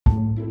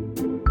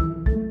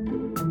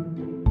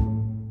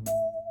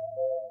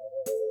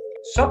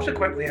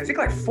Subsequently, I think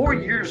like 4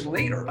 years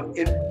later,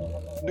 in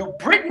New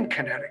Britain,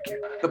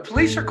 Connecticut, the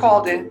police are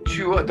called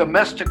into a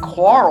domestic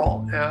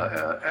quarrel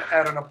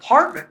at an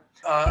apartment.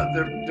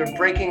 They're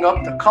breaking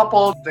up the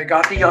couple. They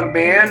got the young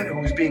man who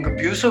was being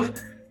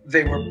abusive.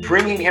 They were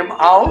bringing him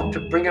out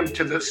to bring him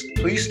to the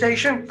police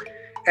station.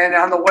 And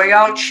on the way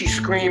out, she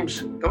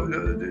screams,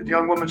 the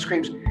young woman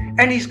screams,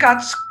 and he's got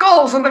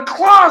skulls in the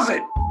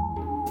closet.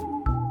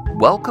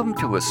 Welcome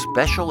to a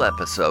special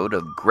episode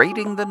of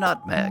Grating the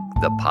Nutmeg,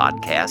 the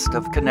podcast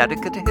of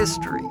Connecticut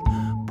history,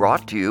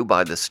 brought to you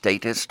by the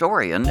State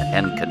Historian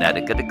and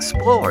Connecticut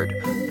Explored,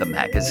 the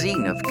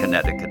magazine of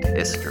Connecticut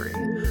history.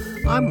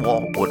 I'm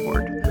Walt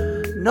Woodward.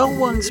 No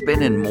one's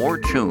been in more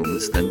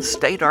tombs than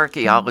State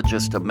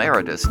Archaeologist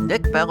Emeritus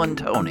Nick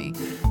Bellantoni,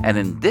 and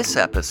in this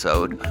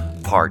episode,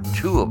 part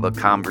 2 of a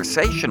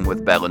conversation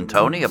with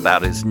Bellantoni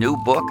about his new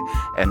book,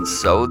 And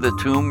So the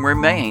Tomb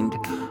Remained,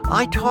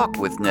 I talk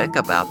with Nick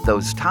about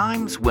those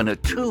times when a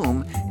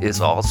tomb is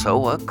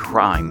also a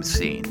crime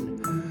scene.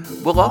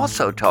 We'll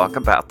also talk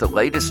about the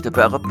latest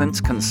developments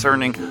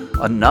concerning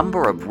a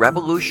number of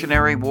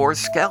Revolutionary War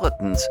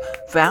skeletons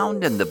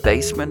found in the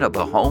basement of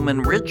a home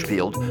in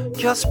Ridgefield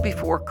just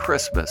before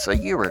Christmas a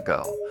year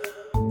ago.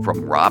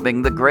 From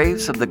robbing the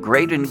graves of the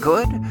great and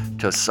good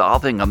to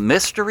solving a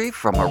mystery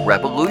from a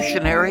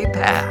revolutionary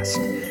past.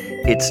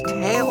 It's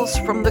Tales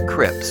from the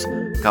Crypts,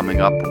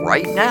 coming up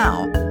right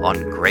now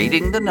on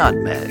Grating the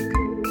Nutmeg.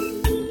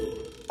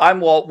 I'm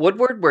Walt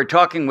Woodward. We're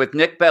talking with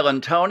Nick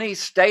Bellantoni,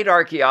 State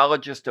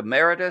Archaeologist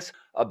Emeritus,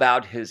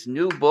 about his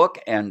new book,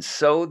 And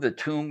So the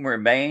Tomb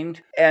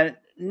Remained. And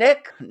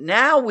Nick,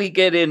 now we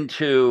get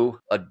into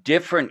a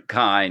different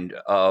kind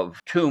of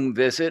tomb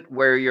visit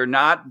where you're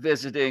not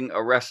visiting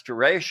a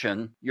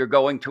restoration, you're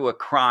going to a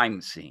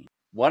crime scene.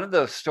 One of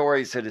the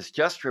stories that is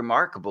just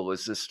remarkable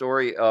is the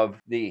story of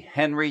the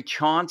Henry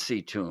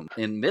Chauncey tomb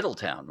in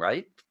Middletown,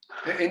 right?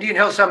 The Indian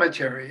Hill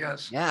Cemetery,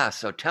 yes. Yeah,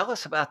 so tell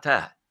us about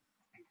that.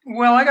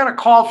 Well, I got a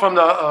call from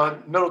the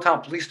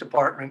Middletown Police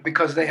Department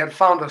because they had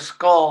found a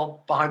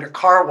skull behind a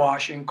car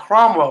wash in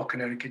Cromwell,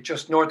 Connecticut,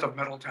 just north of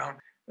Middletown.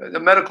 The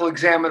medical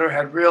examiner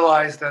had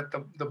realized that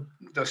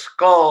the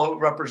skull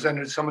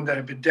represented someone that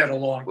had been dead a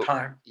long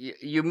time.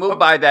 You moved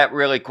by that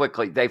really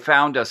quickly. They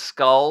found a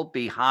skull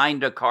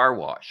behind a car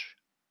wash.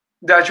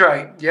 That's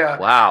right, yeah.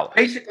 Wow.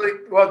 Basically,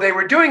 well, they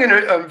were doing an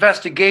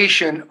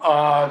investigation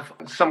of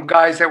some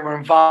guys that were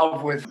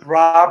involved with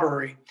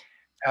robbery.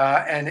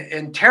 And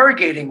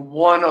interrogating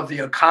one of the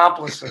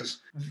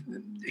accomplices,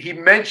 he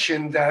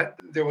mentioned that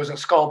there was a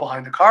skull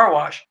behind the car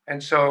wash.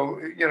 And so,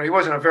 he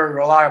wasn't a very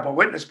reliable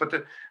witness, but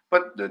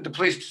the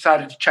police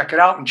decided to check it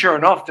out. And sure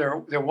enough, there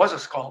was a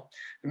skull.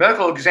 The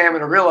medical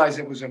examiner realized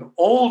it was an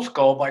old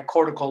skull by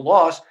cortical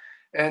loss.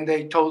 And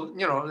they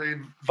they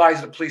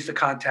advised the police to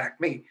contact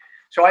me.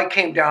 So I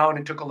came down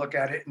and took a look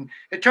at it. And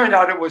it turned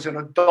out it was an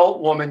adult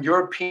woman,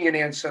 European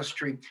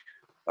ancestry.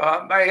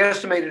 I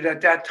estimated at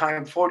that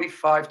time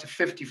 45 to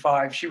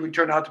 55. She would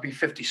turn out to be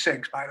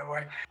 56, by the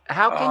way.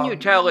 How can you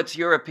tell it's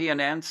European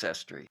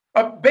ancestry?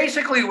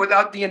 Basically,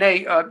 without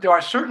DNA, there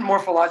are certain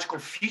morphological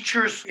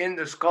features in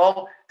the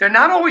skull. They're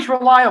not always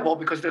reliable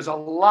because there's a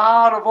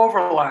lot of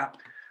overlap.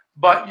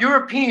 But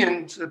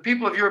Europeans, the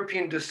people of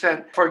European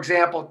descent, for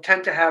example,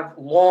 tend to have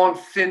long,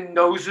 thin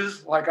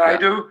noses like I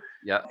do.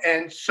 Yeah.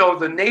 And so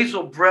the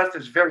nasal breath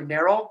is very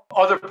narrow.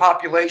 Other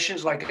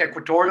populations, like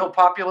equatorial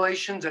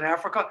populations in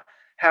Africa,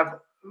 have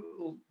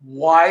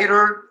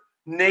wider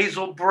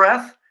nasal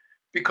breath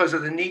because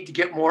of the need to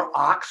get more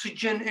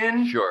oxygen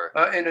in. Sure.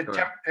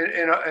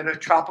 In a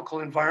tropical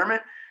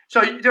environment.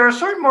 So there are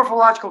certain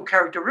morphological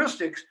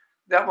characteristics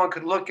that one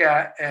could look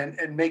at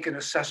and make an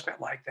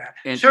assessment like that.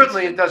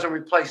 Certainly, it doesn't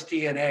replace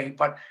DNA,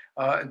 but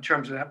in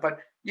terms of that. But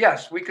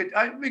yes, we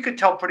could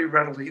tell pretty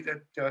readily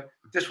that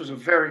this was a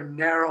very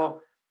narrow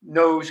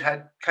nose,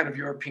 had kind of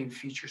European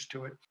features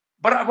to it.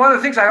 But one of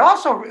the things I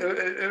also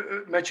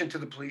mentioned to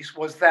the police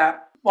was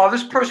that while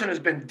this person has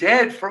been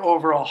dead for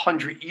over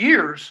 100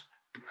 years,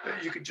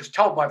 you could just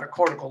tell by the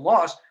cortical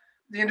loss,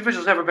 the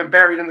individual's never been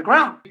buried in the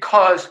ground.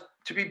 Because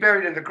to be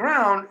buried in the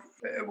ground,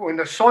 when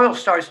the soil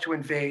starts to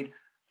invade,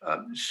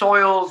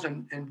 soils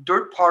and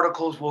dirt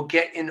particles will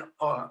get in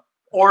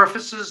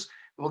orifices,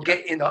 will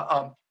get in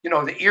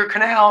the ear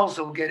canals,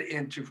 they'll get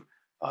into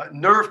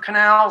nerve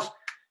canals.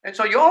 And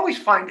so you always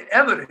find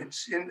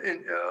evidence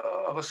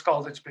of a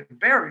skull that's been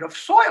buried of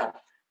soil.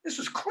 This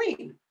is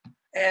clean.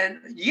 And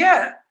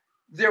yet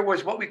there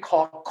was what we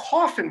call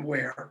coffin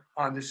wear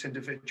on this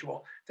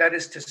individual. That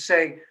is to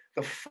say,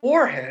 the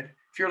forehead,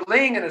 if you're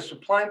laying in a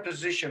supine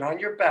position on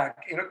your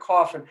back in a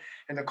coffin,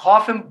 and the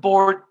coffin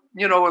board,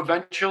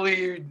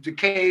 eventually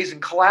decays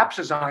and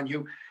collapses on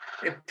you,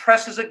 it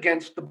presses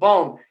against the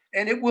bone.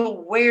 And it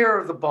will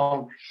wear the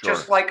bone, sure.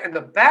 Just like in the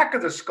back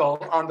of the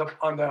skull, on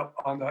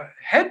the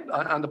head,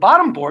 on the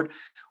bottom board,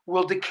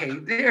 will decay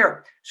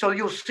there. So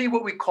you'll see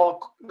what we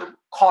call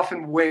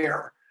coffin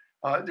wear.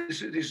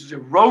 This is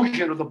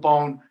erosion of the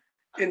bone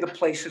in the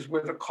places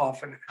where the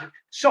coffin is.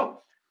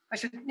 So I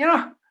said,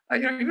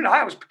 even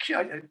I was,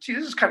 gee,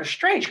 this is kind of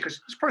strange because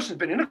this person's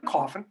been in a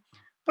coffin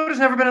but it's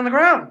never been in the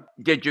ground.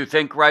 Did you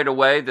think right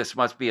away this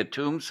must be a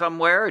tomb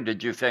somewhere, or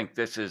did you think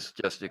this is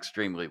just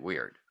extremely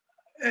weird?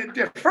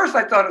 At first,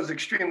 I thought it was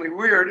extremely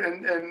weird,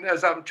 and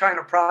as I'm trying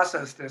to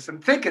process this, I'm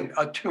thinking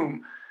a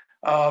tomb.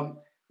 Um,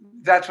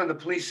 that's when the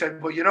police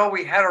said, well,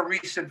 we had a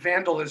recent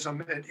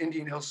vandalism at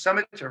Indian Hill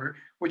Cemetery.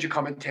 Would you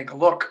come and take a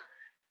look?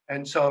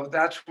 And so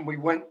that's when we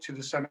went to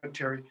the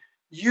cemetery.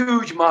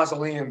 Huge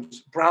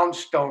mausoleums,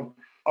 brownstone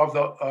of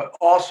the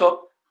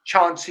also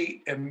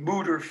Chauncey and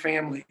Mooter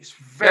families.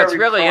 That's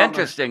really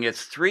interesting.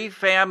 It's three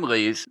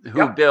families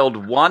who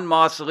build one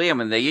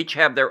mausoleum, and they each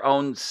have their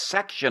own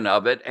section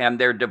of it, and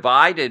they're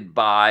divided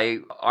by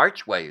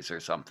archways or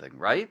something,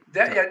 right?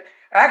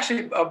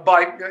 Actually,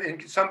 by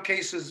in some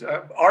cases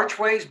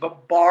archways,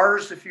 but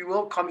bars, if you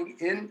will, coming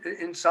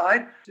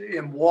inside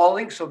and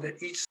walling so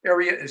that each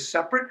area is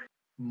separate.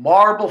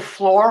 Marble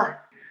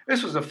floor.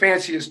 This was the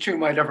fanciest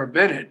tomb I'd ever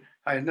been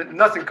in.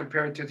 Nothing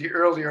compared to the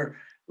earlier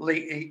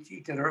late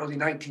 18th and early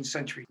 19th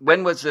century.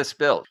 When was this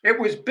built? It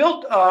was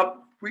built,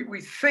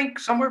 we think,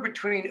 somewhere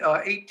between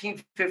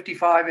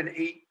 1855 and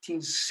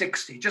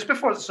 1860, just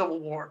before the Civil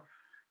War,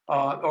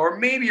 or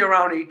maybe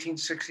around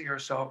 1860 or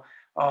so,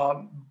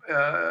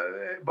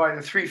 by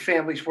the three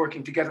families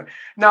working together.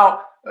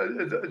 Now,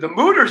 the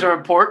Mooters are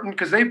important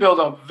because they built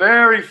a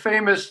very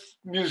famous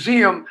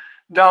museum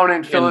down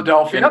in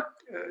Philadelphia.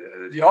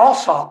 The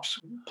Alsops,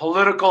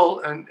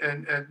 political and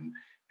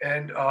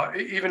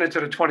even into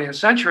the 20th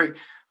century,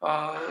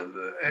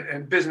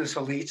 and business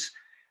elites,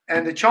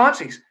 and the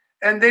Chaunceys.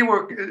 And they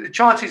were, the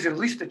Chaunceys, at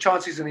least the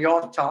Chaunceys and the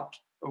Alsops,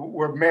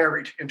 were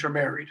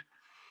intermarried.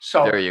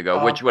 So there you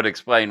go, which would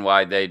explain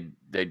why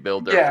they'd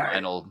build their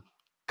final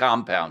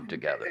compound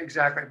together.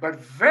 Exactly, but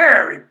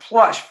very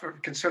plush for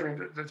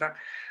considering the time.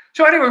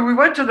 So anyway, we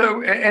went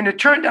to and it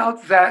turned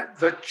out that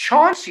the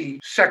Chauncey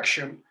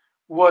section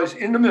was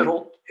in the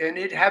middle, and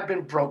it had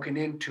been broken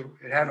into.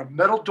 It had a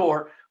metal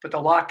door, but the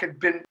lock had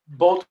been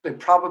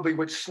bolted, probably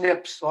with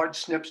large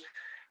snips.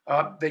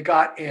 They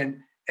got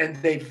in, and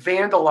they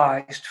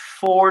vandalized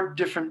 4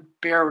 different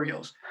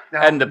burials.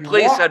 Now, and the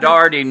police had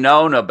already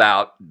known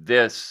about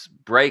this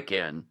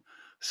break-in.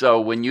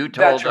 So when you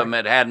told them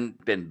it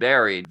hadn't been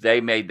buried,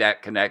 they made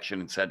that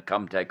connection and said,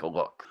 come take a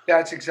look.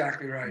 That's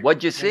exactly right.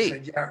 What'd you see?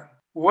 Said, yeah.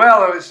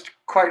 Well, it was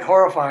quite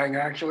horrifying,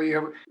 actually.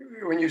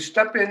 When you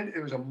step in,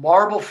 it was a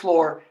marble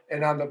floor,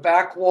 and on the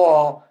back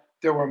wall,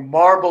 there were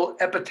marble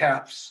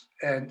epitaphs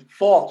and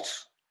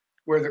vaults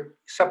where the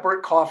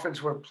separate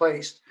coffins were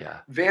placed. Yeah.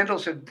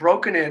 Vandals had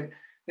broken in.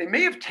 They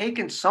may have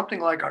taken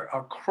something like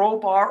a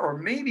crowbar or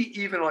maybe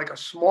even like a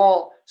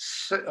small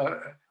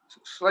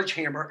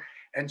sledgehammer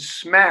and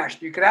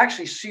smashed. You could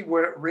actually see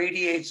where it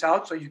radiates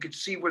out, so you could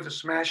see where the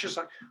smashes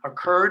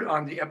occurred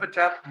on the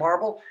epitaph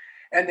marble.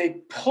 And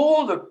they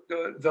pulled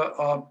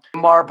the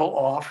marble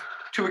off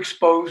to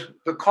expose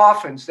the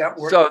coffins that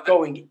were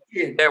going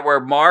in. There were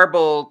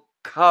marble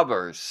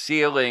covers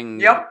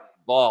sealing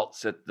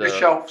vaults that the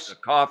shelves. The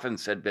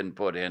coffins had been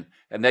put in,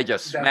 and they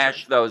just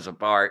smashed those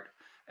apart.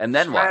 And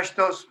then smashed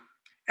those,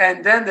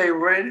 and then they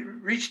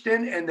reached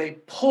in and they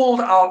pulled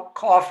out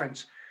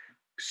coffins,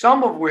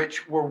 some of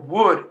which were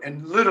wood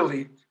and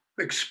literally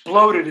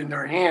exploded in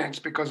their hands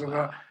because of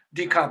the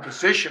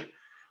decomposition.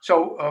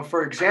 So,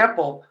 for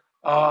example,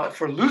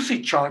 for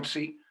Lucy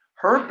Chauncey,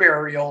 her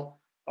burial,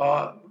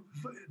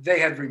 they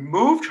had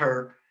removed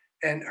her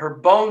and her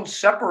bones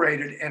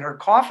separated and her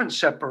coffin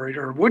separated,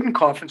 her wooden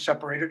coffin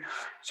separated,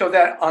 so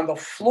that on the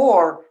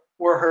floor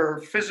were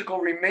her physical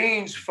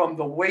remains from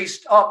the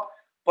waist up,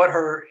 but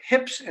her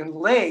hips and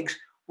legs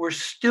were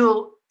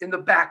still in the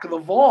back of the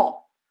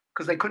vault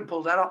because they couldn't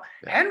pull that out.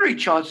 Henry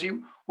Chauncey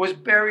was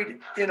buried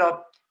in a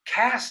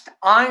cast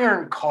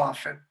iron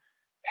coffin,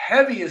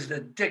 heavy as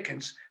the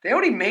dickens. They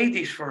only made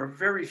these for a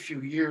very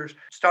few years,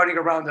 starting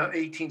around the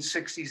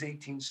 1860s,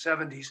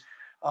 1870s.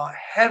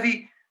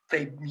 Heavy.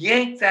 They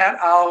yanked that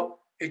out.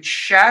 It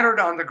shattered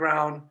on the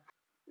ground.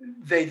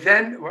 They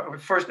then,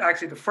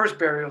 the first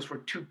burials were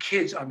 2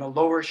 kids on the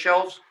lower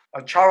shelves,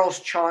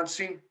 Charles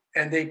Chauncey,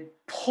 and they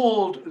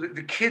pulled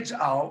the kids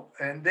out,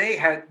 and they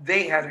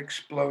had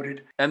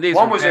exploded. And these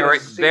were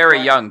very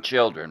young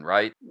children,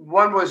 right?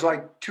 One was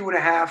like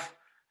 2.5,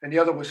 and the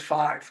other was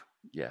 5.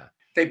 Yeah.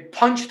 They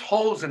punched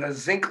holes in a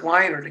zinc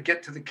liner to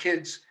get to the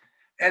kids.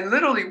 And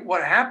literally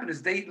what happened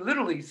is they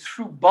literally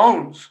threw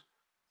bones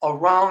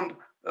around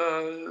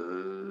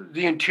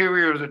the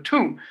interior of the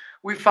tomb.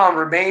 We found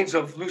remains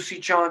of Lucy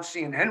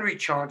Chauncey and Henry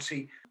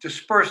Chauncey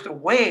dispersed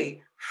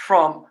away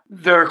from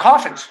their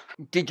coffins.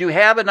 Did you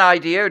have an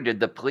idea, or did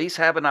the police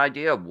have an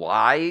idea of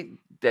why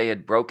they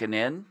had broken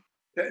in?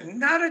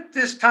 Not at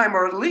this time,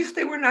 or at least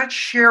they were not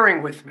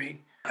sharing with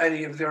me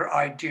any of their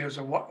ideas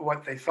of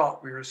what they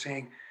thought we were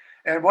seeing.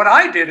 And what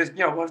I did is,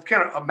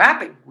 kind of a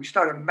mapping. We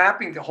started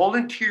mapping the whole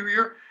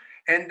interior,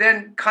 and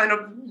then kind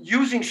of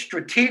using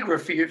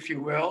stratigraphy, if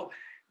you will,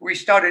 we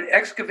started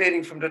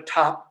excavating from the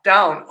top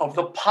down of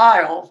the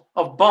pile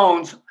of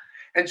bones.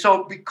 And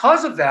so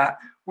because of that,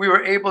 we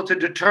were able to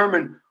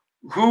determine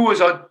who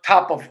was on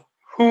top of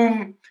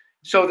whom,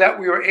 so that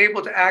we were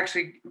able to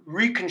actually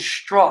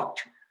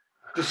reconstruct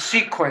the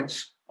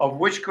sequence of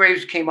which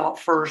graves came out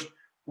first,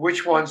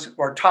 which ones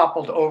were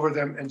toppled over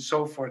them, and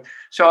so forth.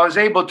 So I was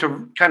able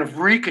to kind of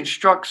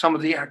reconstruct some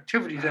of the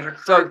activity that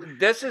occurred. So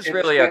this is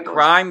really a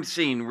crime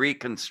scene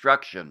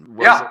reconstruction.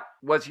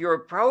 Was your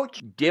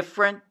approach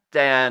different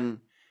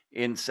than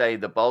in, say,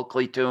 the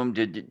Bulkley tomb?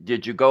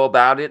 Did you go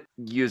about it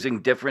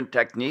using different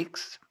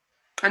techniques?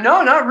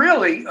 No, not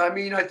really. I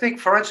mean, I think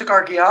forensic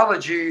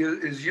archaeology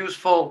is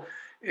useful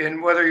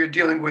in whether you're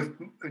dealing with,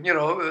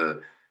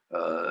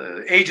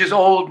 ages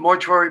old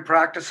mortuary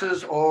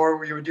practices,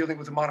 or you're dealing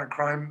with a modern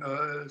crime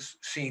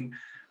scene.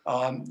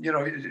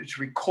 It's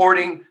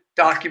recording,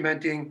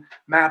 documenting,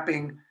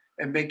 mapping,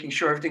 and making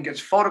sure everything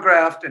gets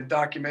photographed and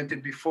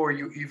documented before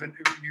you even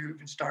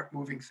start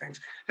moving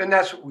things. And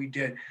that's what we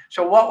did.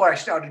 So what I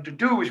started to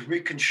do was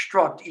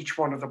reconstruct each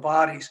one of the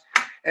bodies.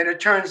 And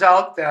it turns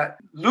out that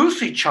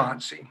Lucy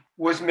Chauncey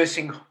was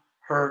missing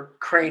her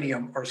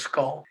cranium or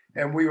skull.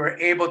 And we were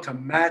able to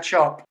match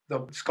up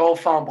the skull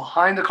found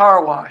behind the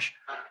car wash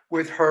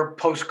with her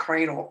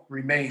postcranial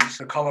remains.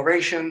 The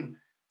coloration,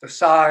 the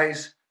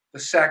size, the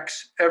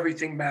sex,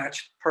 everything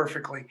matched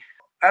perfectly.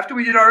 After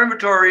we did our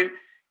inventory,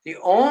 the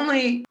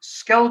only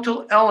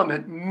skeletal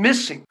element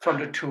missing from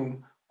the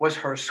tomb was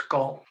her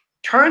skull.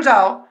 Turns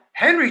out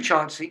Henry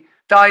Chauncey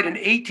died in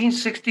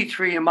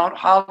 1863 in Mount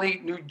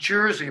Holly, New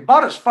Jersey,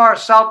 about as far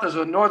south as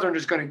a northern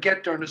is going to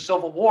get during the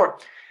Civil War.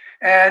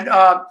 And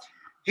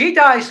he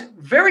dies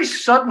very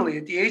suddenly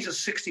at the age of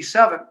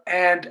 67.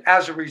 And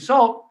as a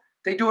result,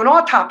 they do an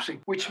autopsy,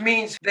 which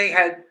means they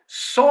had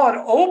sawed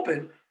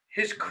open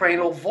his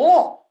cranial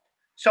vault.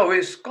 So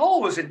his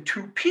skull was in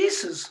two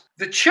pieces.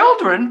 The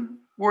children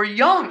were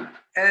young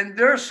and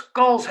their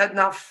skulls had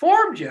not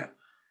formed yet.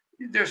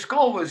 Their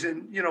skull was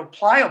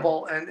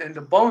pliable and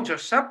the bones are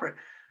separate.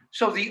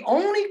 So the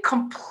only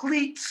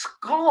complete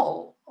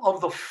skull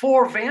of the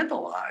four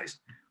vandalized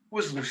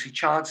was Lucy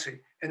Chauncey,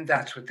 and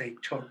that's what they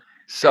took.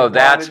 So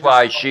that's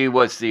why she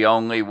was the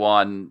only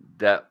one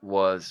that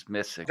was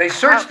missing. They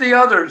searched the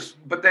others,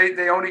 but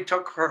they only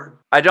took her.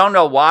 I don't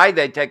know why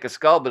they take a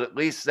skull, but at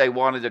least they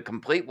wanted a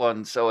complete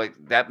one, so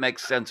that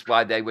makes sense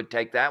why they would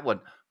take that one.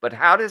 But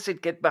how does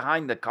it get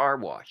behind the car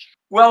wash?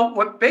 Well,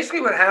 what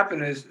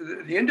happened is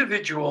the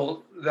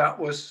individual that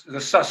was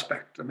the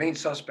suspect, the main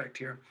suspect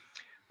here.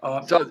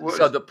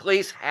 So the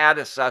police had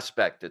a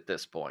suspect at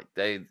this point.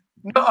 Let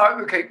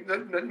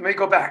me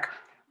go back.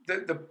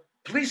 The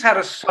police had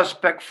a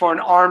suspect for an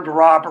armed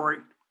robbery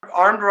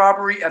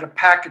at a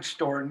package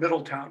store in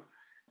Middletown.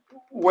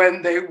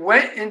 When they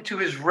went into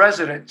his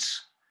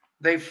residence,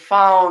 they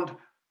found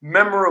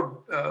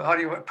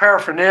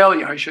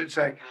paraphernalia, I should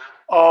say,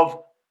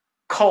 of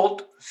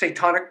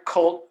satanic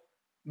cult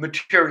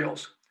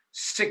materials.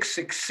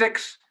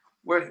 666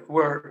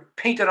 were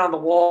painted on the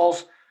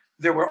walls.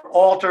 There were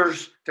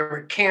altars, there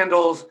were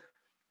candles,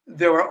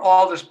 there were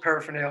all this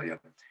paraphernalia.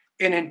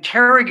 In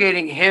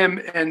interrogating him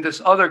and this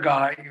other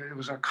guy, it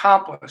was an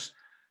accomplice,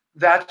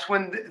 that's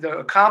when the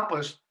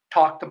accomplice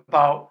talked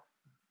about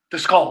the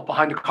skull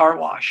behind the car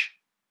wash.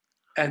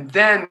 And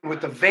then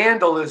with the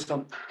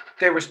vandalism,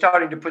 they were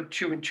starting to put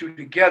two and two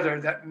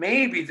together that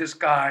maybe this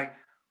guy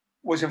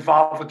was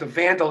involved with the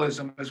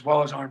vandalism as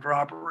well as armed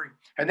robbery.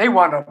 And they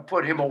wanted to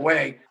put him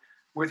away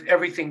with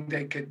everything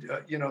they could,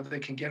 they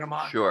can get him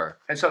on. Sure.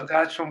 And so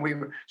that's when we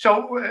were.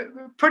 So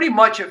pretty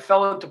much it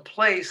fell into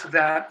place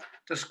that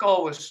the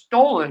skull was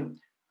stolen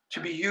to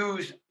be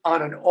used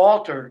on an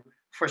altar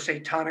for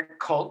satanic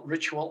cult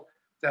ritual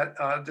that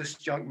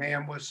this young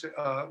man was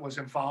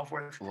involved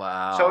with.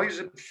 Wow. So he's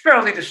a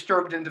fairly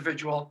disturbed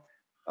individual,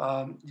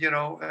 and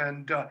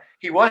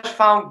he was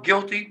found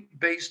guilty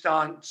based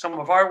on some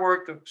of our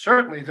work,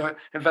 certainly the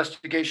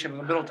investigation of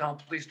the Middletown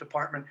Police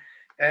Department,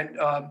 and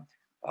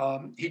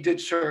he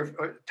did serve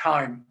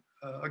time.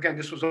 Again,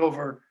 this was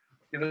over,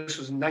 this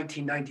was in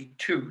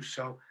 1992,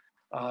 so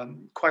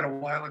quite a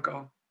while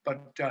ago.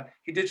 But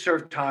he did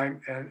serve time,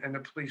 and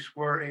the police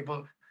were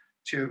able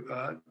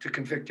to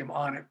convict him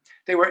on it.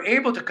 They were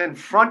able to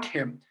confront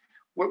him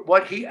with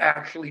what he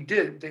actually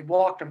did. They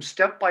walked him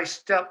step by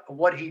step of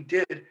what he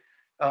did,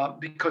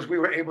 because we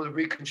were able to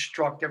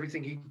reconstruct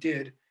everything he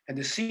did and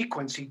the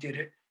sequence he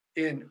did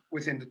it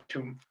within the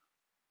tomb.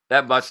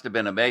 That must have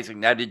been amazing.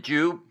 Now, did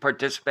you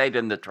participate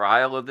in the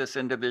trial of this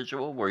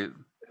individual? Were you?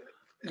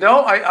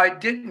 No, I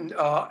didn't.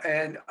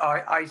 And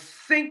I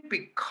think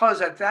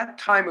because at that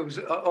time it was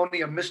only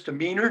a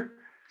misdemeanor,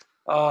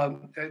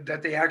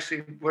 that they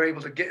actually were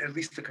able to get at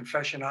least the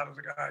confession out of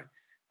the guy.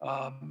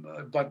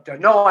 But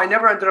no, I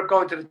never ended up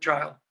going to the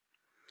trial.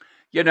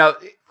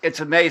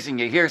 It's amazing.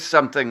 You hear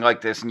something like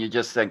this and you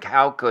just think,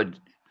 how could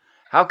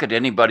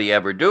anybody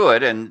ever do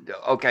it? And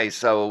okay,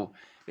 so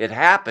it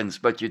happens,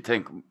 but you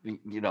think,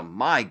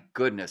 my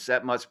goodness,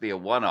 that must be a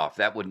one-off.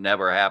 That would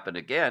never happen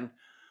again.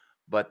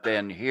 But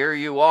then here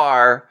you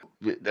are,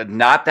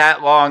 not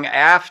that long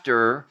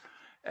after,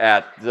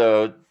 at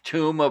the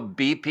tomb of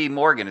B.P.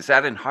 Morgan. Is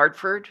that in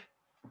Hartford?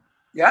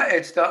 Yeah,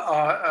 it's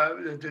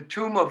the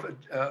tomb of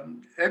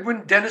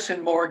Edwin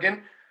Dennison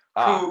Morgan,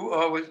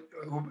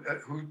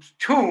 whose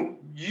tomb,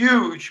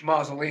 huge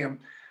mausoleum,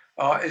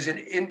 is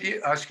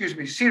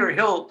in Cedar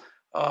Hill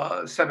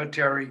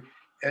Cemetery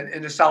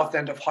in the south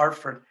end of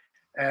Hartford,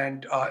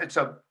 and it's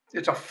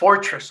a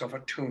fortress of a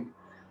tomb.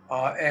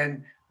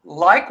 And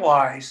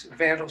likewise,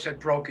 vandals had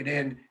broken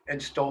in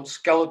and stole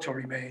skeletal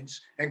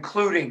remains,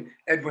 including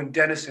Edwin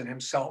Dennison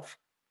himself.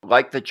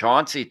 Like the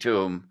Chauncey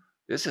tomb,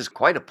 this is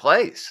quite a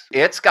place.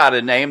 It's got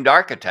a named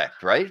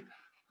architect, right?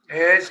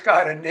 It's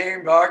got a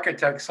named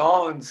architect,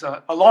 Lawrence,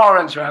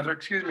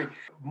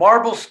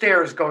 marble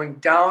stairs going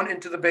down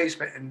into the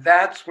basement, and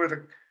that's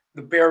where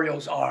the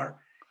burials are.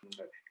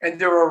 And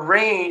they're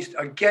arranged,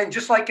 again,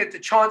 just like at the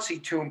Chauncey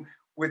tomb,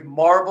 with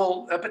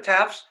marble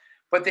epitaphs,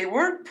 but they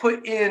weren't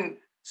put in,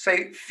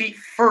 say, feet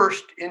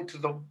first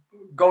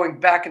going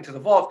back into the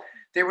vault.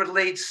 They were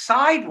laid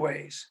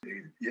sideways.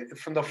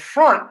 From the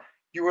front,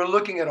 you were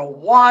looking at a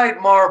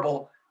wide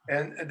marble,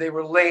 and they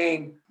were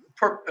laying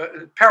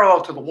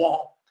parallel to the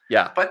wall.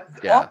 Yeah. But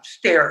yeah.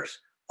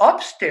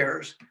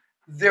 upstairs,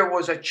 there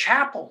was a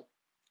chapel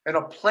and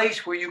a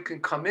place where you can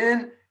come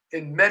in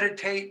and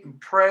meditate and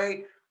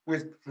pray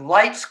with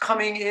lights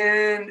coming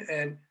in,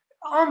 and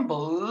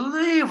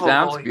unbelievable.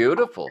 Sounds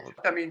beautiful.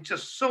 I mean,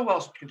 just so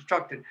well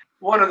constructed.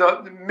 One of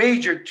the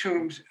major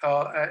tombs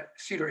at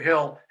Cedar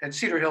Hill, and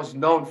Cedar Hill's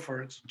known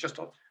for its just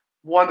a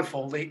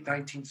wonderful late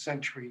 19th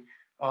century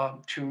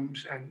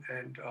tombs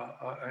and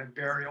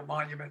burial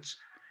monuments.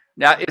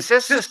 Now, is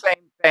this the same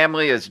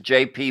family as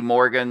J.P.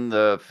 Morgan,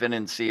 the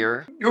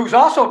financier? Who's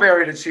also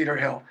buried at Cedar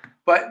Hill.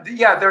 But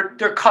yeah,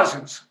 they're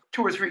cousins,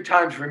 2 or 3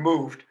 times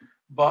removed.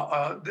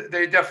 But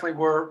they definitely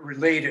were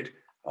related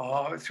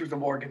through the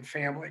Morgan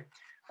family.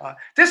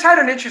 This had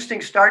an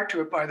interesting start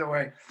to it, by the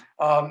way.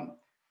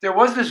 There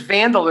was this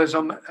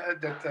vandalism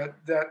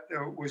that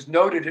was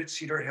noted at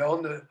Cedar Hill,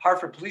 and the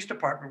Hartford Police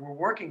Department were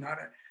working on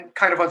it,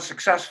 kind of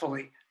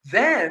unsuccessfully.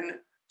 Then,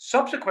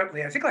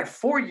 subsequently, I think like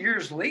 4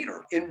 years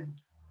later, in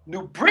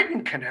New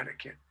Britain,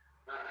 Connecticut,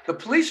 the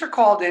police are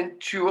called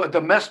into a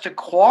domestic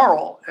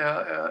quarrel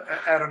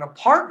at an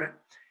apartment,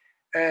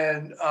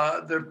 and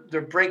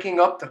they're breaking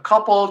up the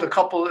couple. The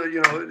couple,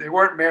 they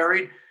weren't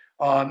married.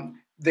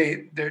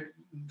 They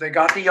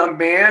got the young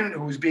man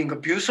who was being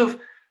abusive.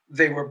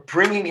 They were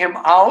bringing him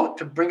out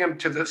to bring him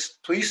to the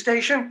police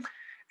station,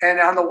 and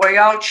on the way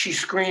out, she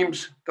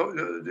screams.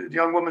 The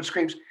young woman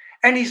screams,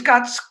 "And he's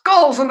got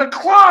skulls in the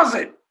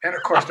closet!" And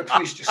of course, the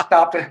police just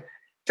stopped it.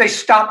 They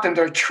stopped in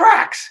their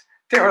tracks.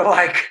 They were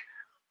like,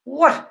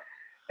 "What?"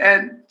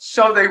 And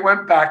so they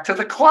went back to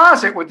the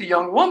closet with the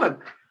young woman.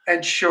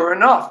 And sure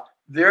enough,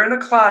 there in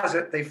the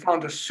closet, they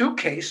found a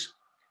suitcase.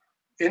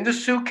 In the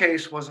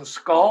suitcase was a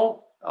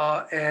skull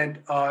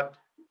and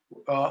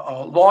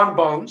long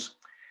bones.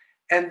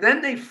 And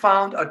then they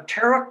found a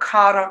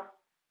terracotta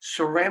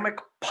ceramic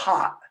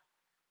pot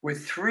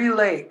with 3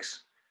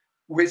 legs,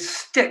 with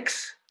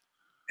sticks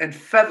and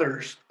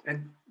feathers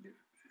and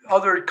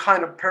other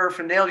kind of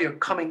paraphernalia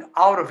coming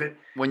out of it.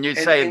 When you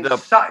say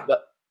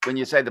when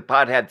you say the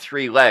pot had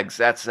 3 legs,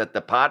 that's that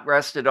the pot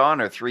rested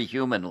on, or 3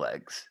 human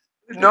legs?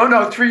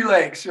 No, 3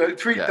 legs.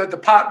 The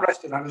pot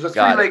rested on. It was a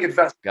 3-legged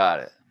vessel.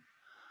 Got it.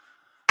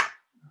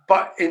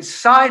 But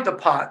inside the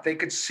pot, they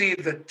could see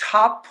the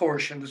top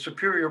portion, the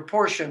superior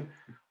portion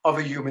of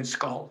a human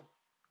skull.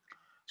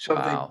 So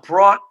wow. They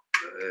brought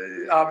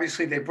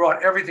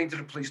everything to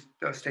the police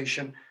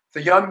station.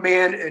 The young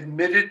man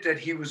admitted that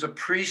he was a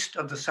priest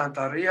of the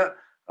Santeria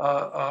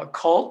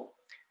cult,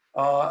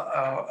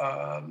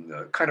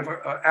 kind of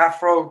an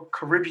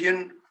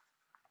Afro-Caribbean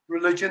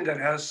religion that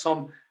has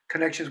some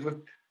connections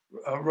with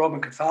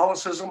Roman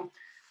Catholicism.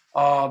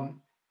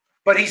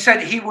 But he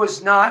said he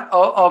was not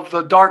of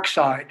the dark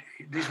side.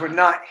 These were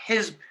not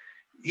his.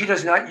 He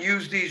does not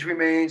use these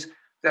remains,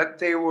 that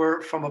they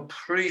were from a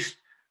priest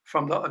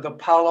from the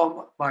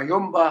Palo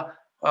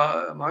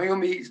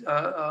Mayumi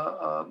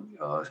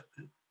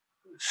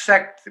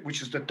sect,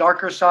 which is the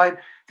darker side,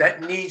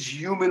 that needs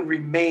human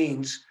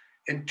remains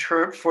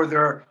for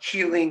their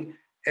healing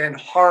and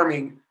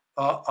harming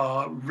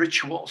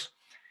rituals.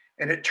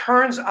 And it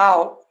turns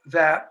out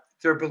that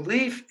their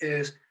belief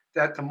is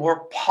that the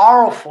more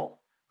powerful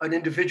an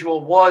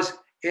individual was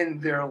in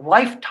their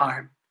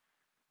lifetime,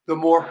 the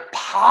more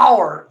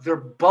power their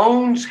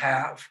bones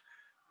have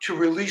to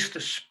release the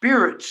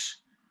spirits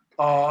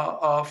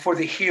for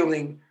the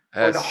healing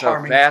or the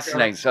harming. That's so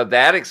fascinating. So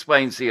that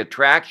explains the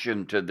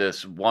attraction to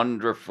this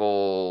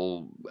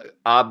wonderful,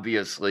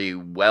 obviously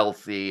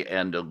wealthy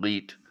and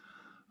elite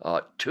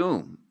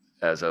tomb.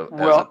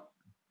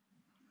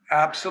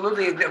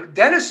 Absolutely.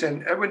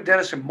 Edwin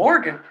Dennison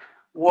Morgan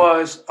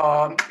was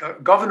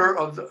governor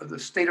of the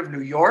state of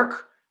New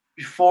York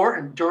before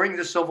and during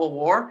the Civil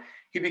War.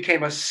 He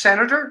became a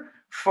senator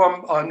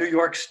from New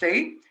York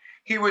State.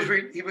 He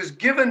was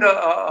given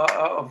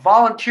a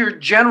volunteer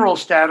general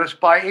status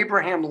by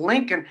Abraham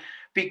Lincoln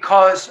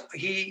because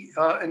he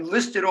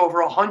enlisted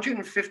over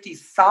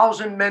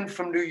 150,000 men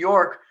from New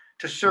York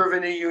to serve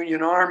in the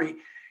Union Army.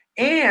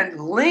 And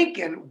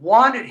Lincoln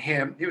wanted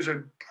him. He was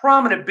a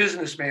prominent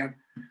businessman,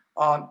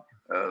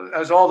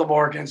 as all the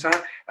Morgans,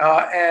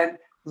 and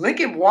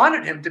Lincoln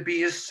wanted him to be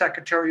his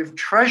Secretary of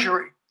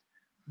Treasury.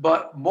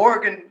 but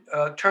Morgan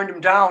turned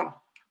him down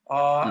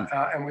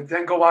and would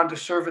then go on to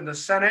serve in the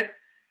Senate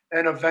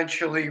and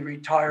eventually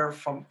retire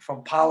from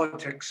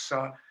politics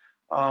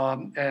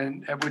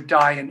and would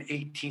die in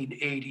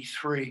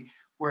 1883,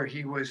 where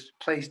he was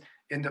placed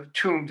in the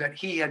tomb that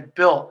he had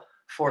built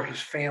for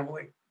his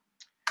family.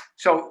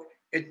 So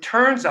it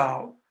turns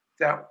out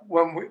that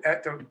when we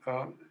at the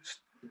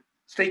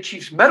state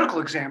chief's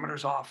medical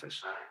examiner's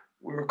office,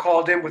 we were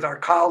called in with our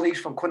colleagues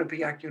from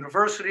Quinnipiac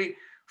University,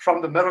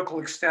 from the medical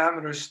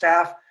examiner's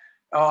staff,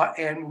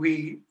 and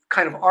we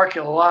kind of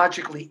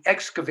archaeologically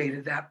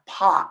excavated that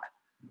pot.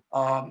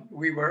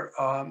 We were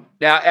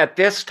now at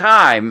this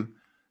time,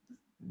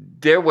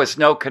 there was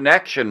no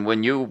connection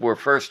when you were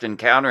first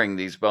encountering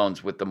these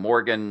bones with the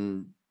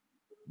Morgan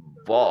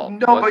vault.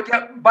 No,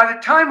 but by the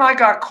time I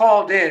got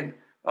called in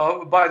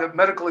by the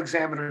medical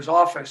examiner's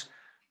office,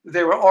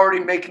 they were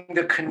already making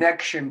the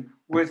connection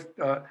with.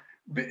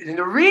 And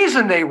the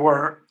reason they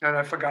were, and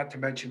I forgot to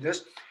mention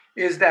this,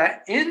 is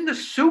that in the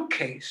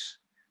suitcase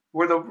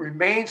were the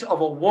remains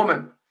of a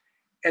woman,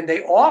 and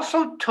they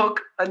also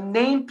took a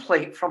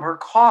nameplate from her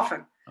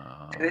coffin,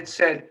 and it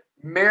said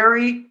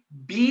Mary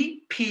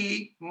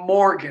B.P.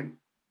 Morgan.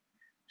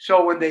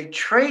 So when they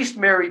traced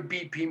Mary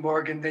B.P.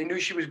 Morgan, they knew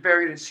she was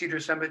buried in Cedar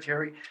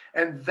Cemetery,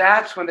 and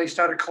that's when they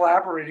started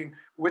collaborating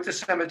with the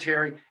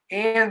cemetery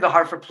and the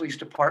Hartford Police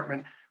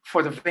Department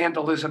for the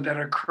vandalism that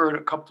occurred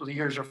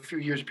a few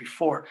years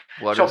before.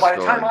 So by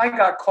the time I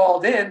got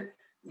called in,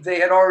 they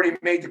had already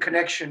made the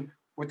connection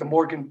with the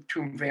Morgan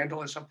tomb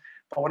vandalism.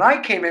 But when I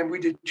came in, we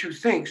did two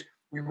things.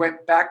 We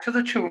went back to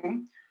the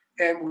tomb,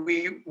 and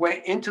we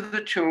went into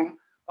the tomb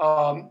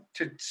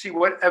to see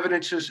what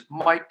evidences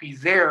might be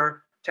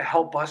there to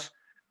help us.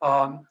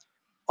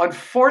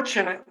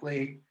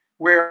 Unfortunately,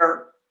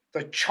 where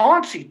the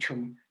Chauncey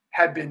tomb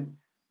had been,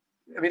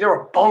 there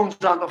were bones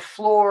on the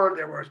floor,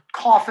 there were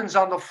coffins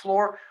on the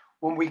floor.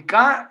 When we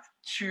got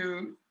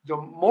to the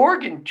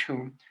Morgan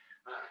tomb,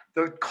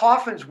 the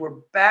coffins were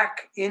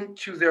back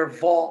into their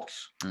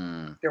vaults.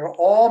 They were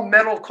all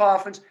metal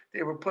coffins.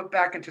 They were put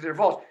back into their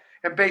vaults.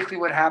 And basically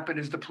what happened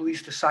is the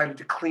police decided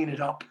to clean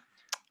it up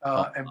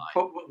and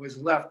put what was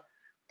left.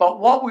 But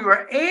what we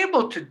were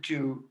able to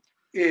do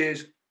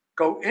is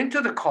go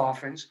into the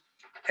coffins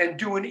and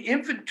do an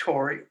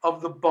inventory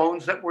of the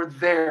bones that were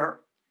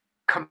there,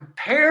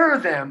 compare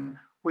them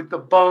with the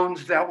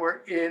bones that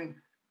were in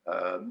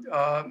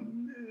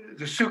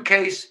the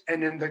suitcase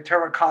and in the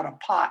terracotta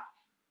pot,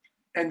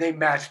 and they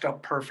matched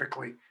up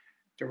perfectly.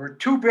 There were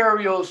two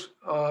burials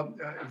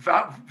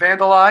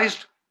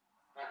vandalized,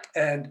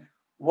 and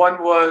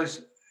one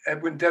was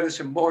Edwin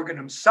Dennison Morgan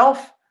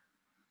himself,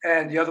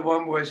 and the other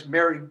one was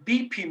Mary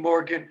B.P.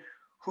 Morgan,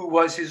 who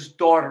was his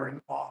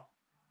daughter-in-law.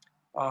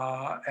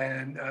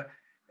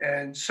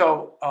 And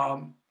so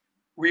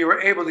we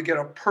were able to get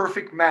a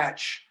perfect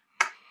match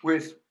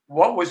with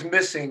what was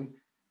missing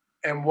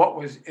and what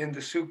was in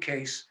the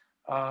suitcase.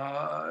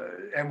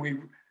 And we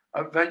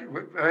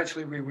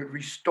eventually we would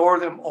restore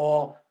them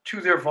all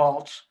to their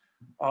vaults,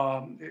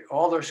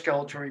 all their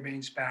skeleton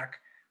remains back.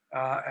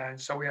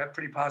 And so we had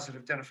pretty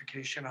positive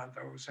identification on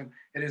those, and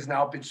it has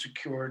now been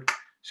secured.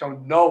 So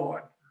no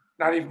one,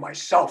 not even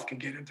myself, can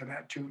get into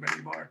that tomb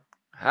anymore.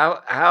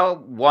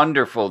 How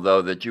wonderful,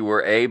 though, that you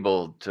were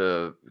able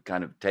to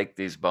kind of take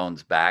these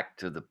bones back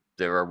to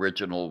their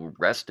original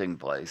resting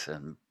place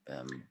and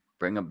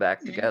bring them back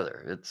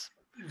together.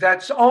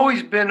 That's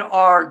always been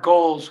our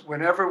goals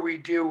whenever we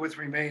deal with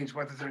remains,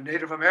 whether they're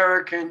Native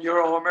American,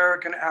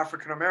 Euro-American,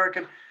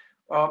 African-American.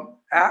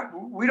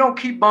 We don't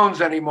keep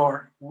bones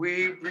anymore.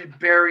 We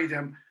rebury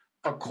them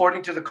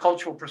according to the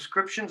cultural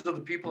prescriptions of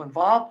the people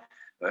involved.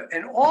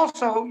 And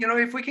also,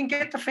 if we can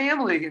get the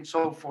family and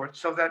so forth,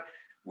 so that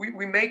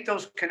we make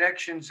those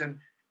connections and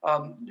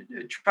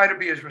try to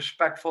be as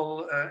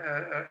respectful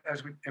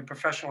and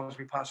professional as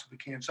we possibly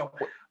can. So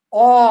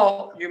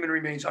all human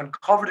remains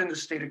uncovered in the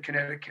state of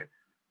Connecticut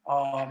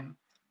are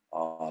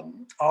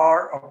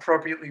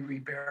appropriately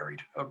reburied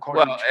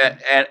according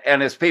to...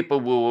 And as people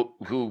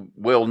who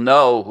will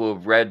know, who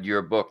have read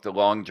your book, The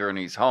Long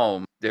Journeys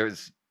Home,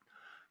 there's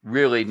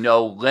really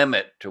no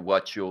limit to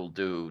what you'll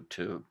do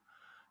to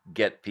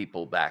get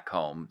people back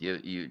home.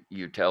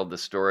 You tell the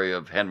story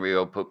of Henry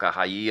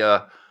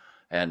Opukahaia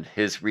and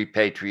his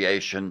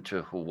repatriation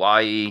to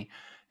Hawaii,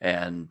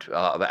 and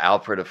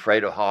Alfred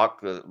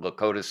Afraid-O-Hawk, the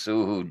Lakota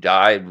Sioux who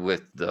died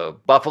with the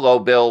Buffalo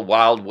Bill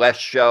Wild West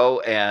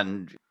show.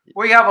 And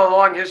we have a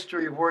long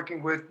history of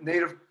working with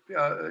Native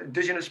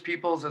indigenous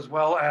peoples, as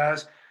well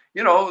as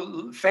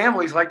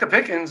families like the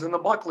Pickens and the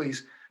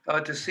Buckleys,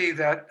 to see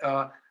that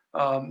the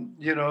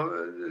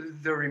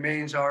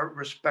remains are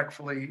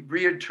respectfully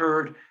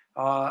reinterred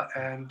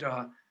and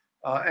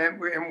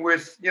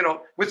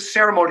with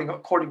ceremony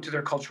according to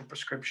their cultural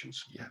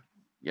prescriptions.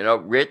 Yeah,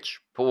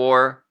 rich,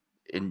 poor,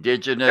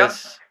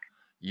 indigenous,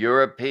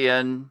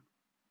 European,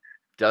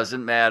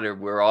 doesn't matter.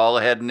 We're all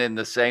heading in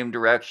the same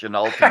direction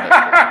ultimately.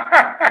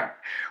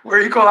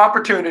 We're equal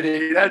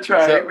opportunity. That's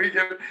right.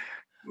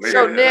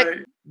 So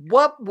Nick,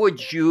 what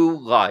would you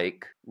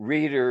like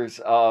readers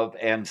of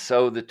And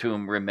So the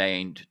Tomb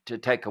Remained to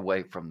take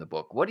away from the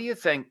book? What do you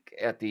think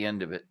at the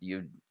end of it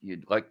you'd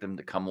like them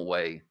to come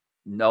away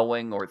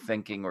knowing or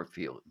thinking or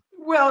feeling?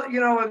 Well,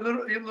 a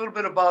little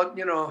bit about,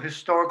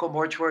 historical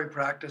mortuary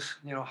practice,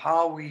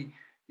 how we,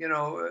 you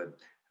know,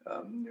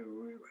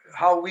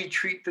 how we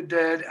treat the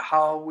dead,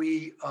 how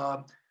we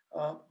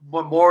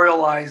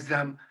memorialize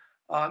them,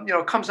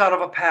 comes out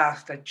of a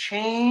past that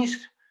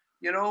changed.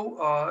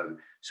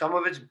 Some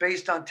of it's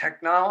based on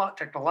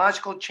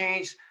technological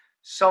change.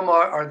 Some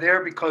are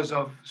there because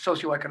of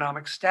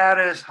socioeconomic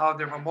status, how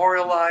they're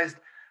memorialized,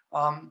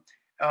 and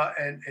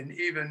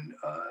even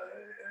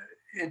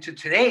into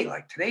today.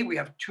 Like today, we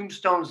have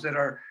tombstones that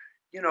are,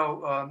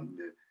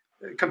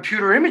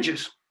 computer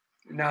images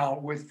now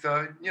with,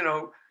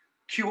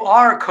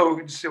 QR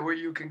codes where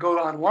you can go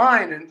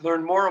online and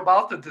learn more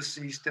about the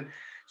deceased. And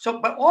so,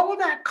 but all of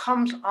that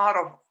comes out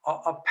of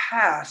a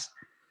past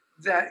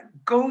that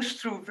goes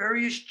through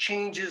various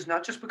changes,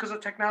 not just because of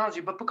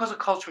technology, but because of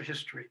cultural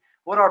history,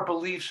 what our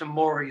beliefs and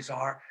mores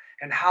are,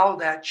 and how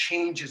that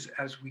changes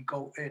as we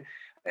go in.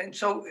 And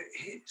so,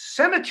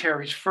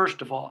 cemeteries,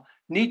 first of all,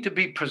 need to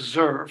be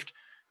preserved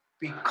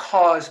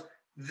because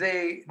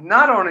they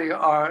not only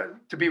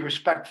are to be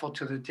respectful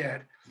to the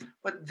dead,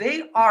 but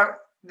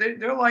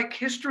they're like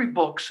history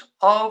books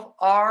of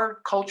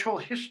our cultural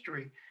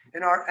history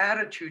and our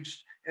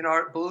attitudes and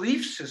our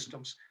belief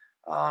systems.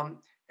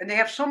 And they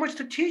have so much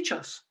to teach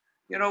us.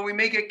 We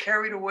may get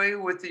carried away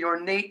with the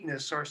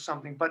ornateness or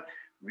something, but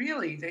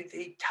really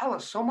they tell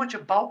us so much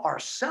about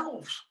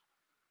ourselves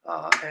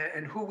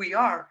and who we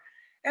are.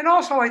 And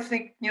also, I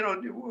think,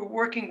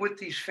 working with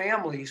these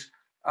families,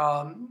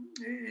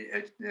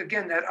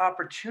 again, that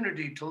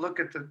opportunity to look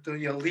at the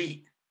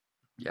elite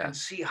and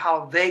see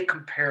how they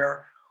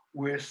compare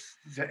with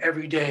the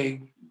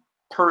everyday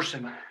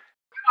person.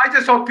 I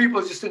just hope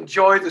people just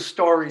enjoy the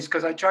stories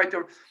because I tried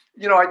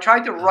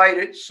to write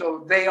it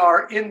so they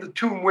are in the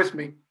tomb with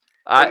me.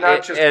 And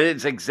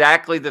it's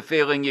exactly the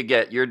feeling you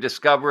get. You're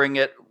discovering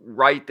it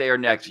right there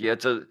next to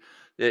you.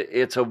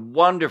 It's a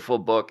wonderful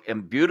book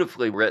and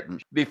beautifully written.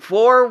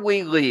 Before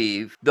we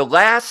leave, the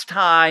last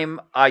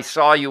time I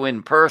saw you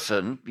in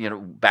person,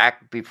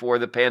 back before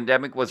the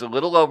pandemic, was a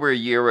little over a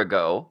year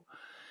ago.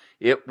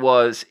 It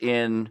was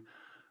in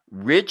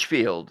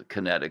Ridgefield,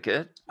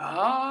 Connecticut.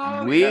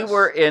 We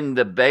were in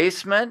the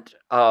basement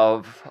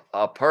of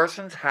a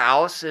person's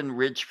house in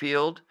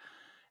Ridgefield.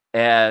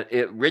 And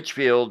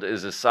Ridgefield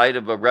is a site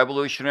of a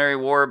Revolutionary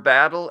War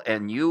battle,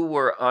 and you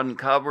were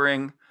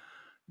uncovering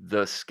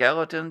the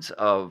skeletons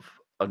of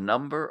a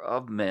number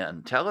of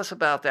men. Tell us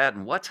about that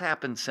and what's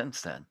happened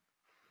since then.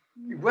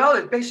 Well,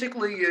 it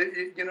basically,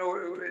 it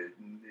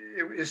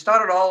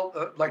started all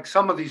like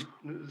some of these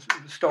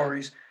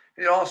stories.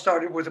 It all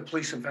started with a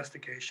police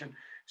investigation.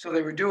 So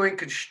they were doing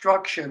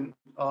construction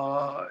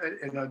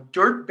in a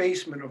dirt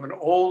basement of an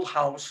old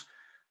house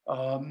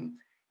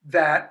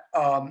that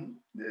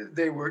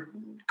they were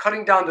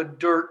cutting down the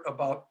dirt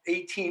about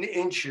 18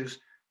 inches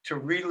to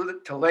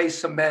lay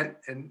cement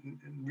and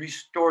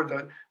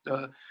restore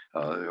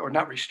or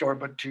not restore,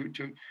 but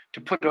to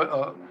put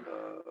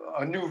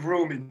a new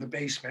room in the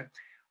basement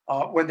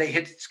when they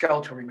hit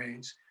skeletal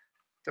remains.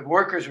 The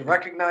workers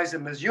recognized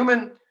them as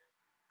human,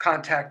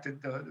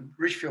 contacted the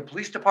Ridgefield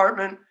Police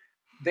Department.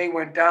 They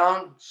went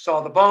down, saw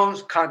the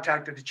bones,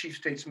 contacted the Chief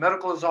State's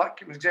Medical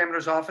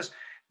Examiner's office.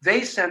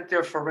 They sent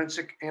their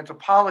forensic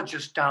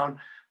anthropologist down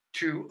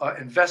to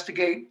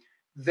investigate.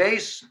 They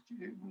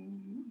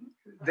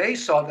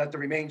saw that the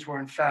remains were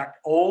in fact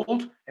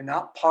old and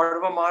not part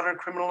of a modern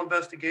criminal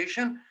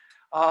investigation.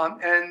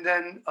 And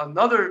then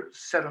another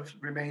set of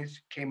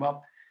remains came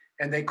up,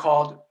 and they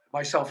called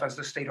myself as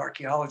the state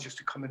archaeologist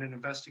to come in and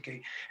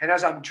investigate. And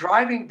as I'm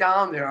driving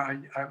down there,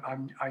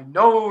 I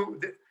know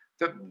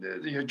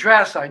the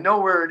address, I know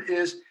where it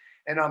is,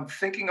 and I'm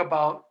thinking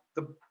about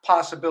the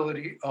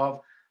possibility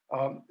of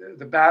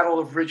the Battle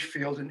of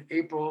Ridgefield in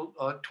April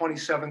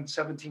 27,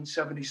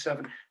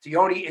 1777, the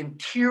only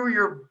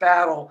interior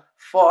battle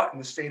fought in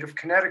the state of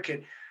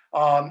Connecticut.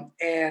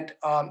 And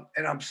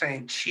I'm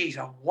saying, geez,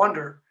 I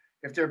wonder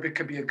if there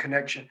could be a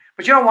connection.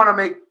 But you don't want to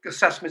make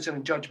assessments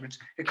and judgments.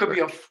 It could be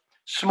a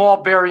small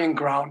burying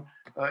ground,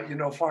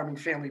 farming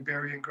family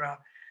burying ground.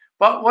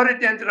 But what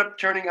it ended up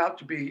turning out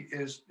to be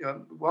is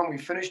when we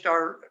finished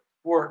our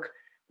work,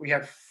 we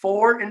had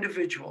 4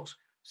 individuals,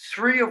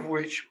 3 of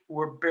which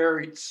were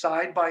buried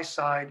side by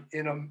side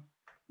in a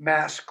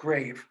mass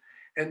grave.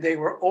 And they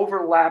were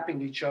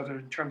overlapping each other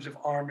in terms of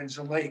arms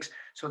and legs.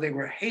 So they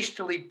were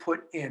hastily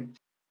put in.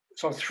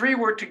 So 3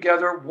 were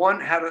together.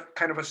 1 had a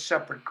kind of a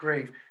separate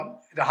grave.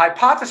 The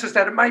hypothesis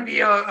that it might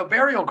be a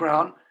burial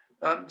ground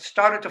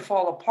started to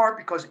fall apart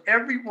because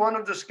every one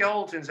of the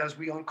skeletons, as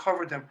we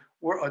uncovered them,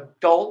 were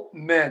adult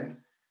men.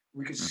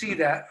 We could see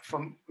that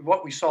from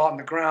what we saw on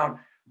the ground,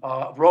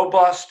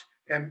 robust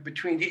and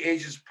between the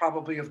ages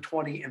probably of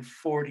 20 and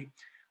 40.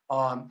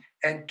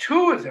 And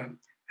 2 of them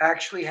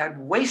actually had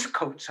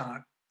waistcoats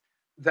on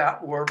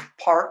that were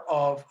part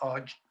of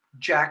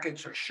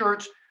jackets or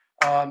shirts.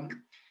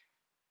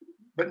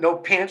 but no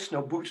pants,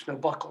 no boots, no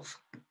buckles.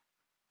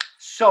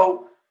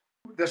 So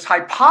this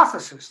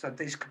hypothesis that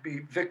these could be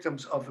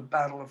victims of the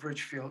Battle of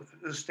Ridgefield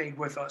has stayed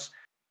with us.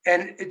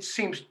 And it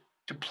seems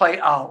to play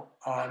out.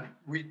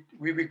 We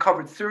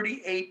recovered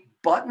 38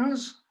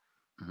 buttons,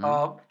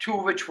 two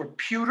of which were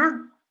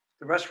pewter.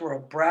 The rest were a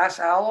brass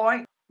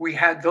alloy. We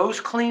had those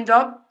cleaned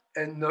up,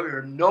 and there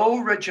are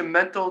no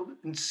regimental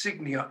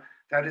insignia.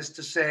 That is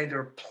to say,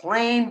 they're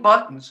plain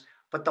buttons,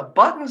 but the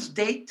buttons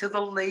date to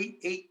the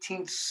late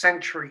 18th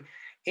century.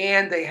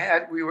 And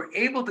we were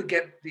able to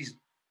get these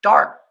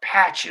dark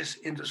patches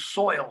in the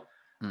soil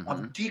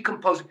of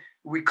decomposing.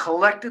 We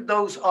collected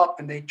those up,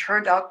 and they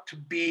turned out to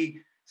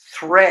be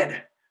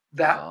thread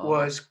that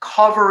was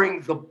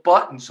covering the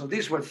button. So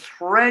these were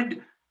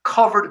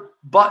thread-covered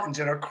buttons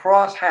in a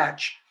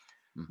crosshatch,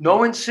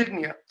 no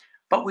insignia.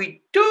 But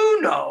we do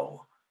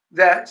know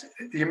that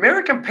the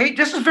American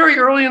this is very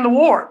early in the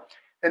war,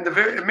 and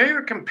the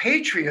American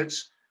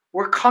patriots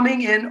were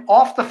coming in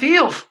off the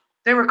field.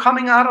 They were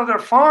coming out of their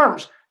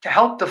farms to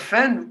help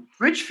defend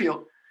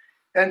Ridgefield.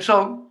 And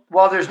so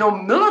while there's no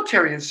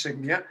military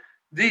insignia,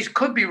 these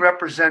could be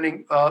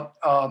representing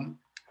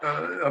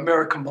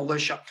American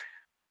militia.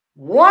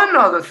 One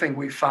other thing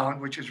we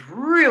found, which is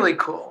really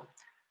cool,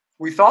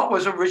 we thought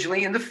was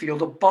originally in the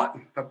field a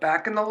button, but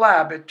back in the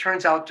lab, it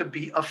turns out to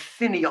be a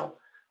finial,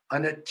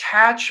 an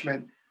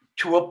attachment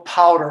to a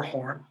powder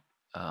horn.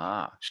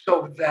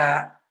 So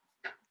that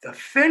the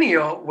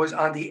finial was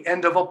on the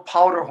end of a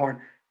powder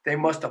horn. They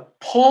must have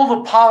pulled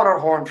the powder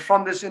horn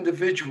from this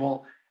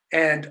individual,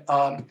 and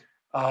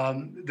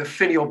the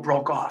finial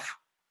broke off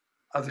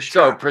of the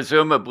strap. So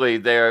presumably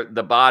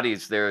the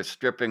bodies, they're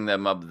stripping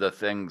them of the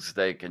things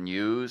they can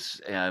use,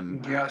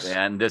 and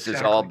this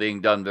is all being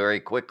done very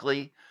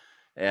quickly.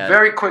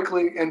 Very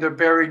quickly, and they're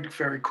buried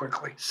very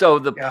quickly. So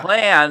the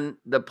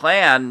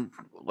plan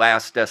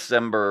last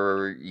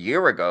December, a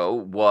year ago,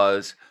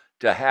 was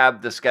to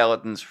have the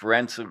skeletons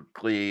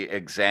forensically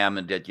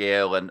examined at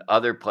Yale and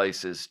other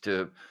places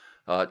to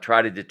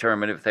try to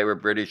determine if they were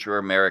British or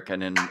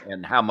American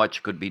and how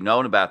much could be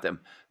known about them.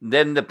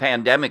 Then the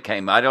pandemic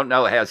came. I don't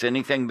know, has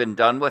anything been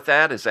done with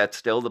that? Is that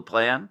still the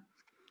plan?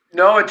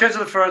 No, in terms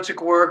of the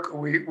forensic work,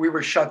 we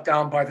were shut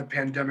down by the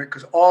pandemic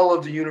because all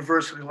of the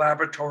university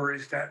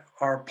laboratories that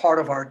are part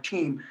of our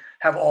team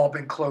have all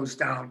been closed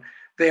down.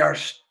 The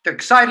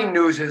exciting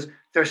news is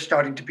they're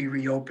starting to be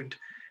reopened.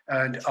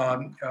 And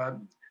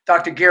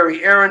Dr.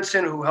 Gary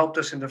Aronson, who helped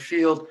us in the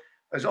field,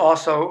 is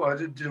also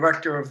the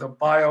director of the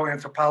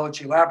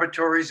bioanthropology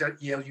laboratories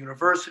at Yale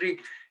University,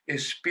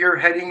 is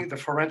spearheading the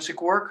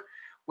forensic work.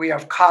 We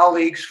have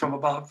colleagues from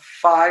about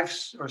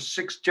 5 or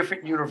 6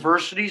 different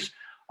universities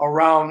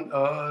around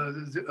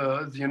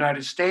the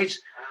United States.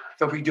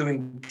 They'll be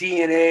doing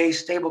DNA,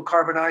 stable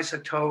carbon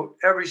isotope,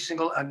 every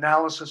single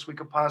analysis we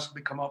could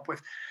possibly come up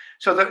with.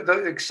 So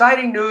the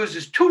exciting news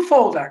is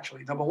twofold,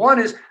 actually. Number one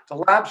is the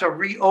labs are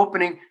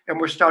reopening and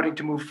we're starting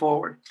to move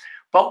forward.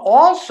 But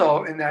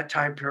also in that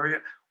time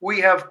period,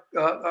 we are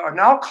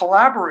now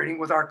collaborating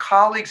with our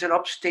colleagues in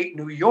upstate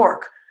New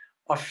York.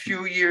 A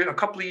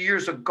couple of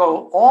years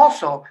ago,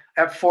 also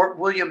at Fort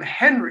William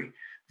Henry,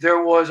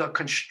 there was a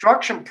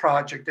construction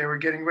project. They were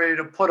getting ready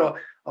to put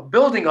a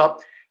building up,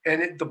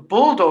 and the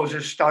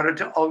bulldozers started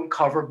to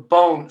uncover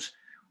bones.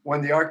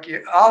 When the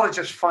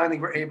archaeologists finally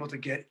were able to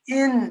get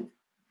in,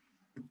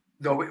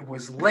 though it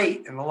was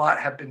late and a lot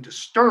had been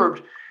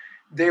disturbed,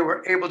 they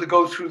were able to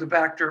go through the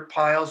back dirt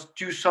piles,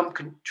 do some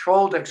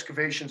controlled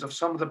excavations of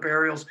some of the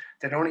burials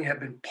that only had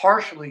been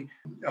partially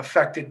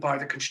affected by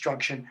the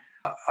construction.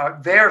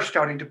 They're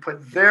starting to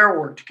put their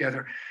work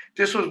together.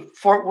 This was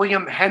Fort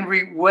William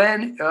Henry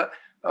when,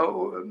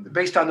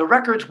 based on the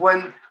records,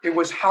 when it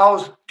was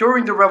housed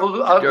during the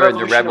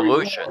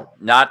Revolution,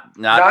 not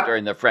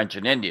during the French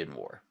and Indian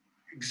War.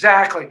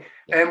 Exactly.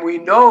 And we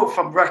know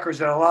from records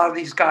that a lot of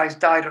these guys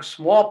died of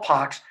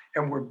smallpox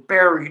and were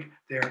buried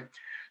there.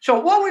 So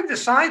what we've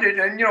decided,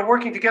 and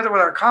working together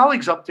with our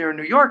colleagues up there in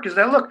New York, is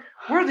that, look,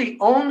 we're the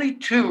only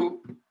two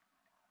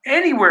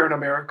anywhere in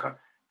America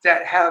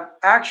that have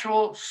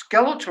actual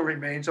skeletal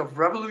remains of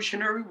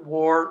Revolutionary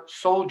War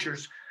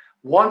soldiers,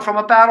 one from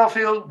a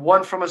battlefield,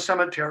 one from a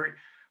cemetery.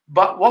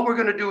 But what we're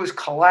going to do is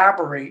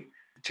collaborate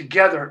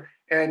together.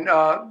 And,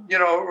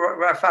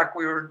 in fact,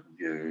 we were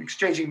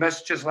exchanging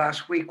messages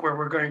last week where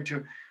we're going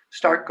to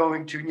start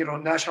going to,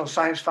 National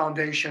Science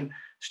Foundation,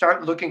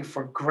 start looking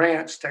for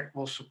grants that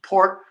will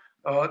support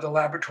the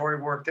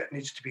laboratory work that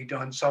needs to be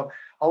done. So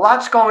a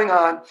lot's going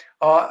on.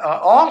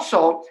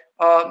 Also,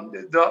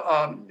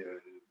 the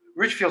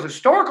Ridgefield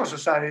Historical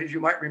Society, as you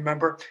might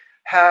remember,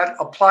 had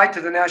applied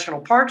to the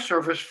National Park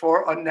Service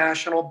for a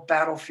national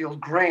battlefield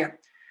grant,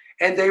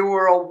 and they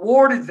were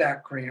awarded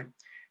that grant.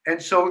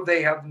 And so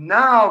they have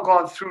now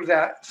gone through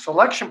that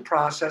selection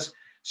process.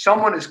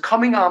 Someone is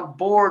coming on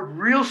board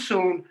real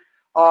soon.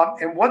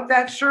 And what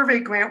that survey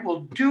grant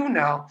will do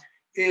now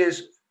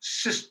is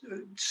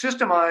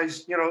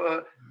systemize,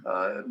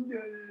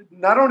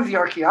 not only the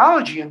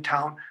archaeology in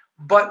town,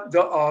 but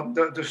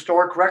the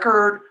historic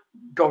record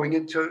going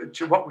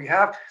into what we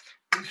have.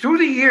 through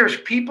the years,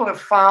 people have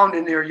found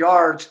in their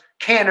yards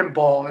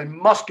cannonball and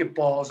musket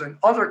balls and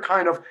other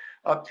kind of,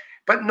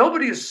 but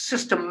nobody has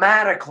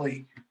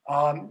systematically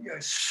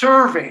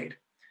surveyed.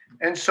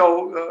 And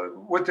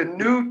so with the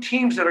new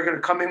teams that are going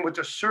to come in with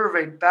the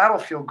surveyed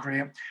battlefield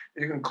grant,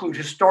 they're going to include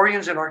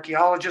historians and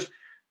archaeologists.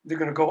 They're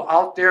going to go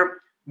out there,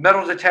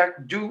 metal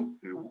detect, do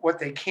what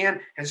they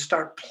can, and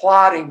start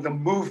plotting the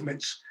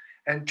movements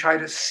and try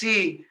to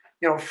see,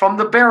 from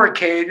the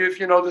barricade, if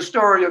you know the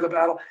story of the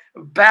battle,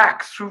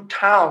 back through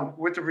town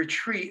with the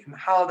retreat and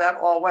how that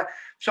all went.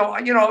 So,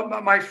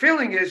 my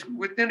feeling is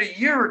within a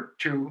year or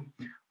two,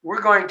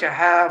 we're going to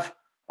have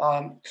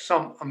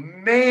some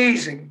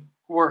amazing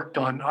work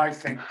done, I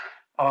think,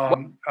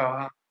 on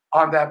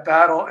that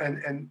battle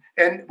and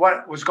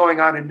what was going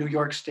on in New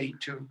York State,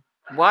 too.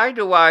 Why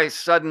do I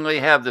suddenly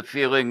have the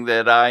feeling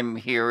that I'm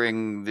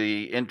hearing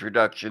the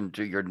introduction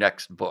to your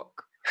next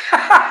book?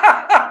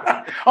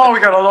 Oh, we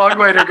got a long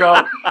way to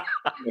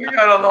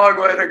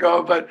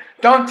go. But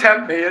don't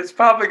tempt me. It's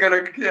probably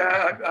going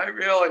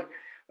to,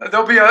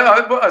 there'll be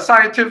a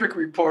scientific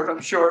report,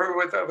 I'm sure,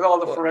 with all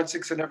the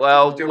forensics and everything.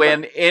 Well,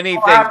 when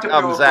anything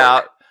comes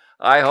out,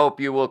 I hope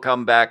you will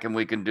come back and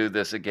we can do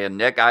this again.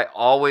 Nick, I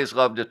always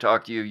love to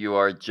talk to you. You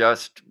are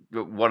just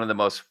one of the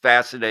most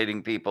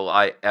fascinating people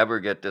I ever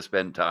get to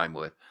spend time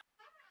with.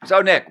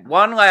 So, Nick,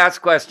 one last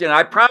question.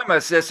 I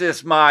promise this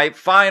is my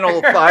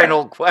final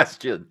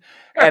question.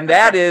 And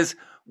that is,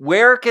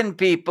 where can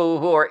people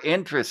who are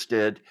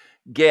interested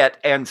get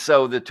And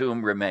So the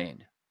Tomb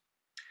Remained?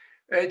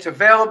 It's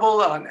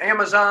available on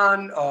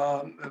Amazon,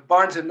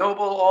 Barnes &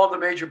 Noble, all the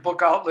major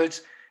book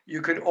outlets.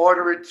 You can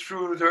order it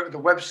through the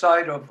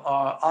website of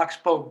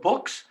Oxbow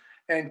Books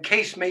and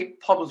Casemate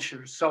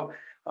Publishers. So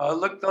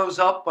look those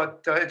up,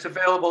 but it's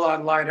available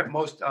online at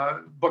most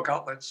book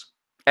outlets.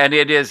 And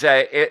it is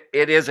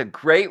a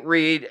great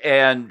read.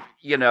 And,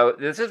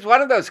 this is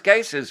one of those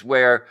cases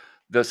where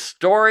the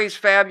story's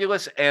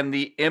fabulous and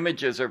the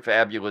images are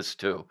fabulous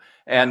too.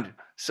 And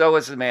so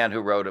is the man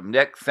who wrote them.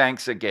 Nick,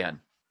 thanks again.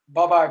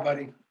 Bye-bye,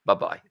 buddy.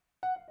 Bye-bye.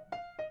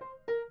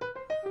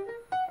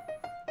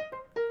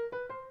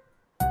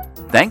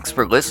 Thanks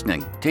for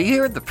listening. To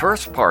hear the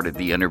first part of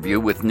the interview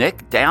with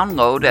Nick,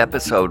 download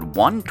episode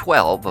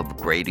 112 of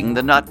Grating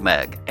the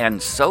Nutmeg,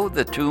 And So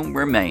the Tomb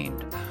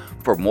Remained.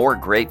 For more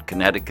great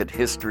Connecticut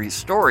history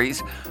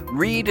stories,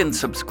 read and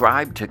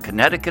subscribe to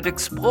Connecticut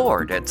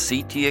Explored at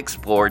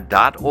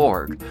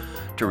ctexplored.org.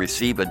 To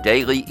receive a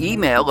daily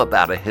email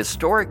about a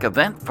historic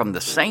event from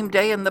the same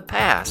day in the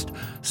past,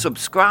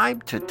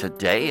 subscribe to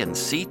Today in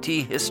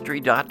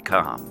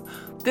cthistory.com.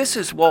 This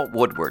is Walt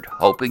Woodward,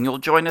 hoping you'll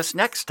join us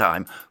next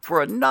time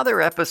for another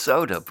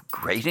episode of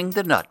Grating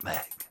the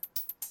Nutmeg.